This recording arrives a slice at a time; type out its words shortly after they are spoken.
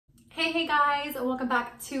Hey guys, welcome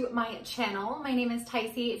back to my channel. My name is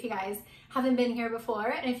Tysee if you guys haven't been here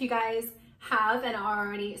before, and if you guys have and are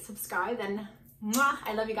already subscribed, then mwah,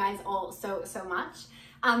 I love you guys all so much.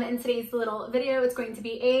 In today's little video, it's going to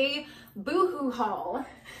be a BOOHOO haul.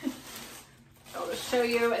 I'll just show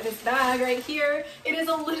you this bag right here. It is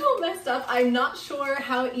a little messed up. I'm not sure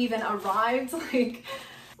how it even arrived. Like,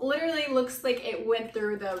 literally looks like it went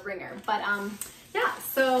through the ringer, but yeah,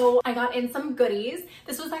 so I got in some goodies.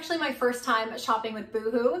 This was actually my first time shopping with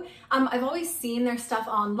BOOHOO. I've always seen their stuff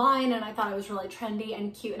online and I thought it was really trendy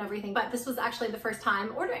and cute and everything, but this was actually the first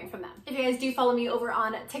time ordering from them. If you guys do follow me over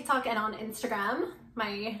on TikTok and on Instagram,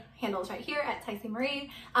 my handle is right here at Tysee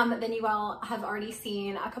Marie, then you all have already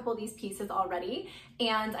seen a couple of these pieces already,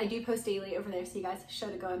 and I do post daily over there, so you guys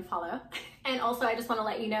should go and follow. And also I just want to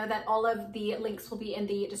let you know that all of the links will be in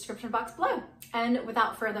the description box below. And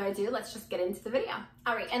without further ado, let's just get into the video.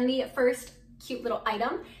 All right, and the first cute little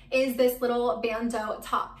item is this little bandeau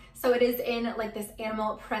top. So it is in like this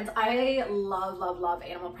animal print. I love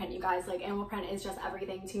animal print, you guys. Like, animal print is just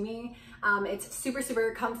everything to me. It's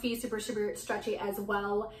super comfy, super stretchy as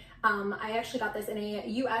well. I actually got this in a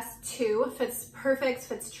US 2, fits perfect,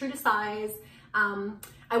 fits true to size.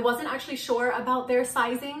 I wasn't actually sure about their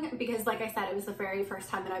sizing because, like I said, it was the very first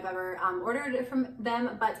time that I've ever ordered it from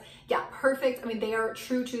them, but yeah, perfect. I mean, they are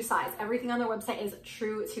true to size. Everything on their website is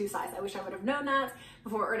true to size. I wish I would have known that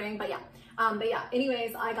before ordering, but yeah.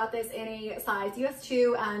 Anyways, I got this in a size US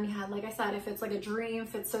 2, and yeah, like I said, it fits like a dream,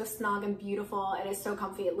 fits so snug and beautiful. It is so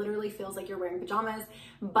comfy. It literally feels like you're wearing pajamas,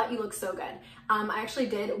 but you look so good. I actually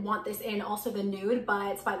did want this in also the nude,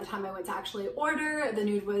 but by the time I went to actually order, the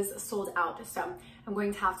nude was sold out. So I'm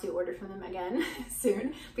going to have to order from them again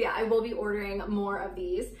soon. But yeah, I will be ordering more of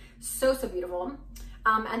these. So beautiful.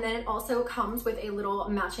 And then it also comes with a little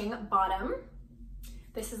matching bottom.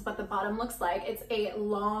 This is what the bottom looks like. It's a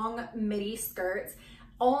long midi skirt,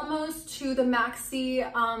 almost to the maxi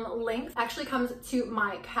length. Actually comes to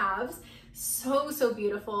my calves. So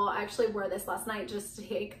beautiful. I actually wore this last night just to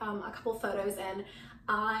take a couple photos, and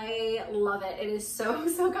I love it. It is so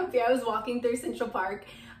comfy. I was walking through Central Park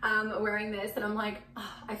wearing this, and I'm like,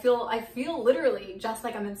 oh, I feel literally just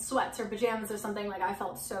like I'm in sweats or pajamas or something. Like, I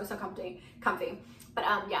felt so comfy. But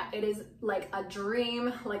yeah, it is like a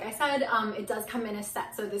dream. Like I said, it does come in a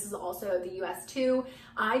set, so this is also the US 2.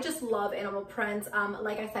 I just love animal prints.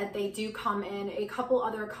 Like I said, they do come in a couple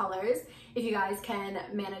other colors if you guys can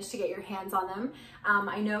manage to get your hands on them.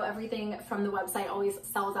 I know everything from the website always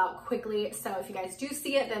sells out quickly, so if you guys do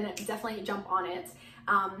see it, then definitely jump on it.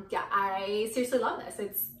 Yeah, I seriously love this.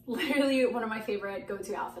 It's literally one of my favorite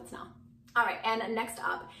go-to outfits now. All right, and next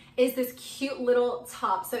up is this cute little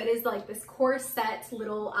top. So it is like this corset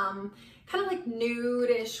little, kind of like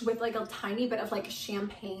nude-ish with like a tiny bit of like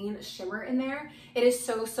champagne shimmer in there. It is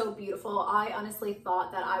so beautiful. I honestly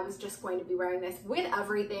thought that I was just going to be wearing this with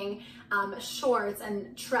everything, shorts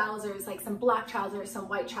and trousers, like some black trousers, some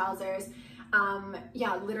white trousers.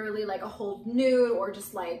 Yeah, literally like a whole nude or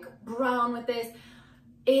just like brown with this.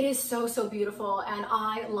 It is so beautiful, and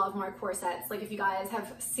I love more corsets. Like, if you guys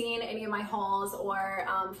have seen any of my hauls or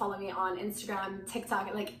follow me on Instagram,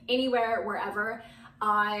 TikTok, like anywhere, wherever,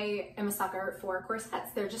 I am a sucker for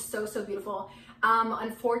corsets. They're just so beautiful.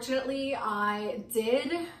 Unfortunately, I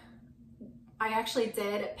actually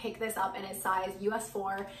did pick this up in a size US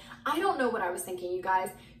 4. I don't know what I was thinking, you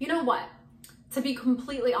guys. You know what? To be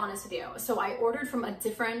completely honest with you, so I ordered from a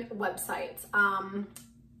different website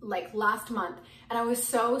like last month, and I was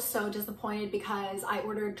so disappointed because I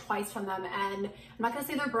ordered twice from them, and I'm not gonna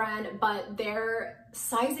say their brand, but their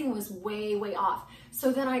sizing was way off.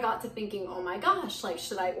 So then I got to thinking, oh my gosh, like,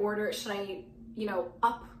 should I, you know,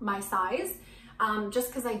 up my size? Just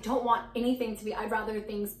because I don't want anything to be, I'd rather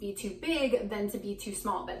things be too big than to be too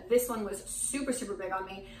small. But this one was super big on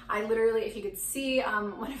me. I literally, if you could see,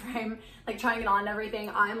 whenever I'm like trying it on and everything,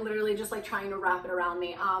 I'm literally just like trying to wrap it around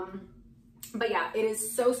me. But yeah, it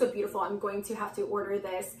is so beautiful. I'm going to have to order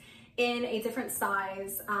this in a different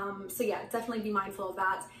size. So yeah, definitely be mindful of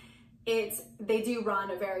that. They do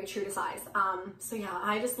run very true to size. So yeah,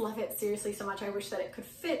 I just love it seriously so much. I wish that it could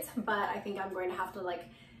fit, but I think I'm going to have to like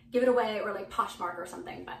give it away or like Poshmark or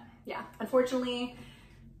something. But yeah, unfortunately,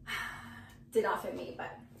 did not fit me,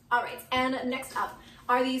 but all right. And next up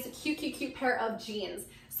are these cute pair of jeans.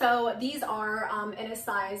 So these are in a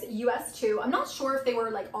size US 2. I'm not sure if they were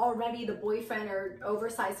like already the boyfriend or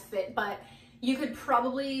oversized fit, but you could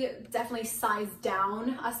probably definitely size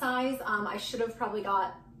down a size. I should have probably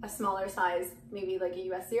got a smaller size, maybe like a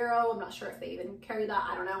US 0. I'm not sure if they even carry that,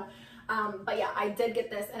 I don't know. But yeah, I did get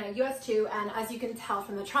this in a US 2, and as you can tell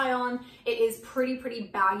from the try on, it is pretty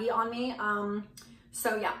baggy on me.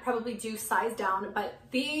 So yeah, probably do size down, but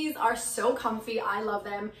these are so comfy. I love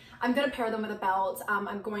them. I'm gonna pair them with a belt.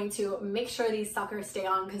 I'm going to make sure these suckers stay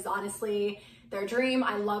on because honestly, they're a dream.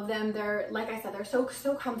 I love them. They're, like I said, they're so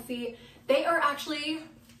comfy. They are actually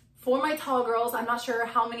for my tall girls. I'm not sure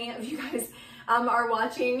how many of you guys are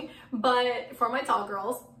watching, but for my tall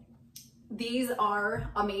girls, these are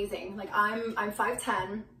amazing. Like I'm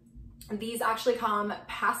 5'10". These actually come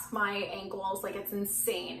past my ankles. Like it's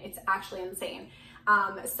insane. It's actually insane.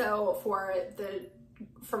 So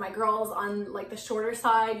for my girls on like the shorter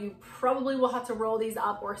side, you probably will have to roll these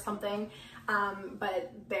up or something.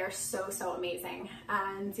 But they're so amazing.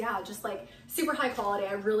 And yeah, just like super high quality.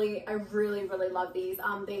 I really love these.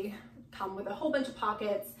 They come with a whole bunch of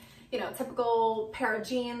pockets, you know, typical pair of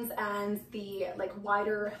jeans and the like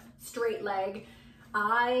wider straight leg.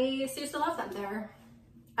 I seriously love them. They're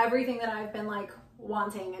everything that I've been like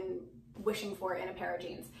wanting and wishing for in a pair of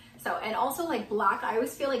jeans. So, and also like black, I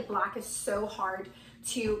always feel like black is so hard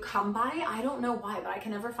to come by. I don't know why, but I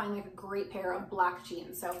can never find like a great pair of black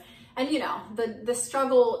jeans. So, and you know, the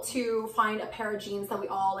struggle to find a pair of jeans that we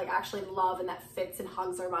all like actually love and that fits and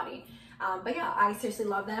hugs our body. But yeah, I seriously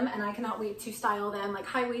love them and I cannot wait to style them like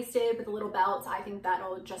high-waisted with a little belt. I think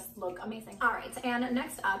that'll just look amazing. All right, and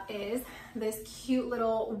next up is this cute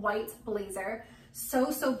little white blazer.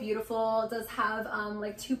 So beautiful. It does have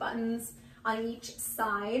like 2 buttons on each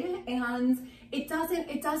side, and it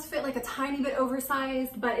does fit like a tiny bit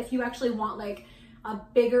oversized, but if you actually want like a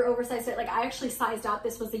bigger oversized fit, like I actually sized up,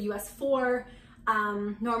 this was the US 4.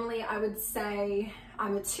 Normally I would say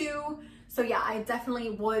I'm a 2. So yeah, I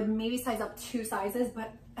definitely would maybe size up 2 sizes,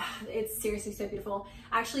 but it's seriously so beautiful.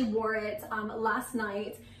 I actually wore it last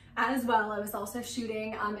night as well. I was also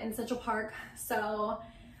shooting in Central Park. So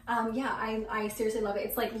yeah, I seriously love it.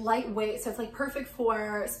 It's like lightweight, so it's like perfect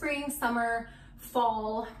for spring, summer,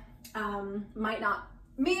 fall,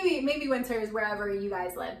 maybe winters wherever you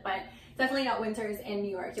guys live, but definitely not winters in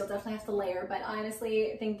New York. You'll definitely have to layer, but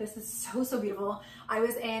honestly, I think this is so beautiful. I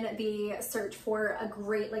was in the search for a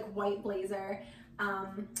great like white blazer.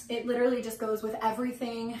 It literally just goes with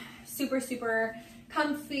everything. Super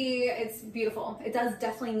comfy. It's beautiful. It does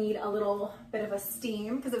definitely need a little bit of a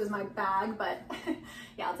steam because it was my bag, but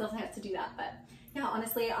yeah, I'll definitely have to do that. But yeah,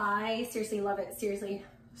 honestly, I seriously love it. Seriously,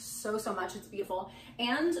 so much. It's beautiful.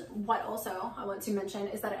 And what also I want to mention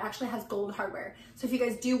is that it actually has gold hardware. So if you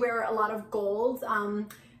guys do wear a lot of gold,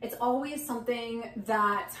 it's always something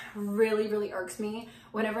that really irks me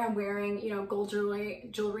whenever I'm wearing, you know, gold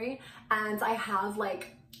jewelry and I have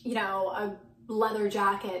like, you know, a leather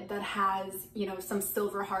jacket that has, you know, some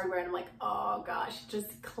silver hardware, and I'm like, oh gosh, it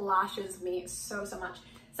just clashes me so much.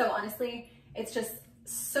 So honestly, it's just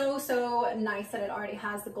so nice that it already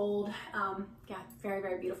has the gold. Yeah,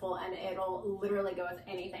 very beautiful, and it'll literally go with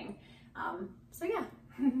anything. So yeah.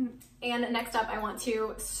 And next up, I want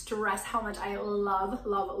to stress how much I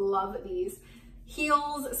love these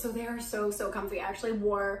heels. So they are so comfy.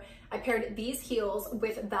 I paired these heels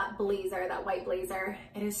with that blazer, that white blazer.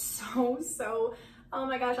 It is so, oh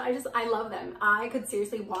my gosh, I love them. I could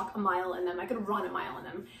seriously walk a mile in them. I could run a mile in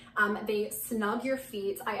them. They snug your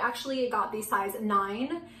feet. I actually got the size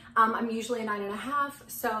 9. I'm usually a 9.5,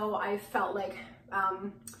 so I felt like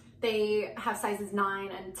they have sizes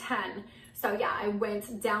 9 and 10. So yeah, I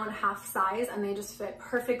went down half size and they just fit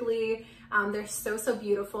perfectly. They're so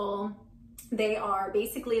beautiful. They are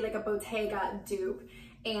basically like a Bottega dupe,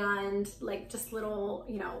 and like just little,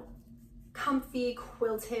 you know, comfy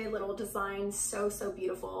quilted little design. So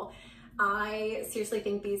beautiful. I seriously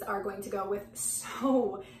think these are going to go with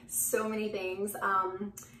so many things.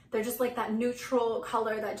 They're just like that neutral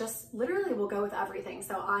color that just literally will go with everything.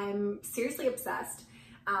 So I'm seriously obsessed.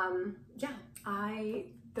 Yeah,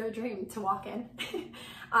 they're a dream to walk in.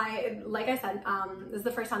 Like I said, this is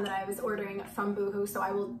the first time that I was ordering from BOOHOO, so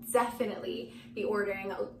I will definitely be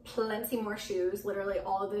ordering plenty more shoes, literally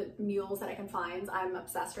all of the Mules that I can find. I'm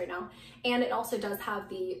obsessed right now. And it also does have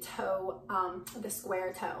the toe, the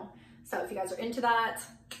square toe. So if you guys are into that,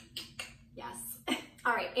 yes.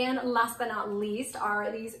 All right, and last but not least are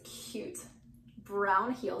these cute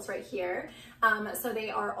brown heels right here. So they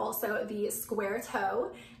are also the square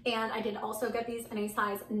toe, and I did also get these in a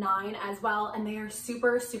size 9 as well, and they are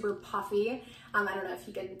super puffy. I don't know if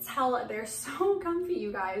you can tell, they're so comfy,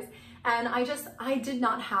 you guys. And I did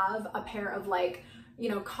not have a pair of like, you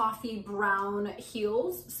know, coffee brown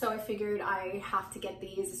heels, so I figured I have to get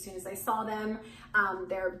these as soon as I saw them.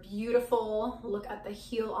 They're beautiful. Look at the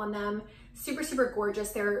heel on them. Super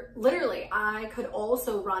gorgeous. They're literally, I could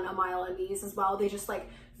also run a mile in these as well. They just like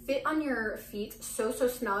fit on your feet so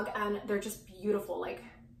snug, and they're just beautiful. Like,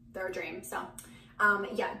 they're a dream. So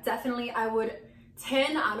yeah, definitely I would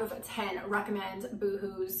 10 out of 10 recommend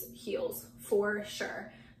BOOHOO's heels for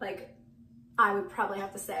sure. Like, I would probably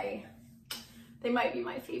have to say they might be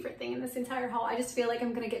my favorite thing in this entire haul. I just feel like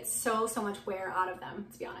I'm gonna get so much wear out of them,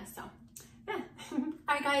 to be honest. So yeah.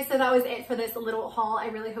 All right guys, so that was it for this little haul. I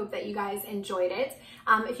really hope that you guys enjoyed it.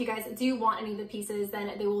 If you guys do want any of the pieces,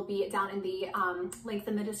 then they will be down in the link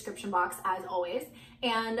in the description box as always.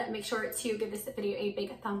 And make sure to give this video a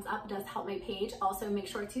big thumbs up. It does help my page. Also make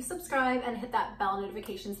sure to subscribe and hit that bell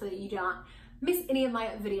notification so that you do not miss any of my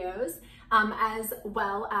videos, as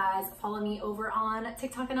well as follow me over on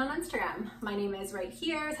TikTok and on Instagram. My name is right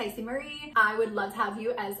here, Tysee Marie. I would love to have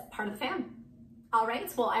you as part of the fam. All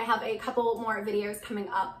right, well, I have a couple more videos coming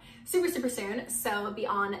up super soon, so be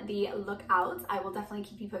on the lookout. I will definitely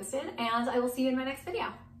keep you posted, and I will see you in my next video.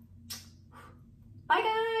 Bye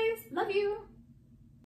guys, love you.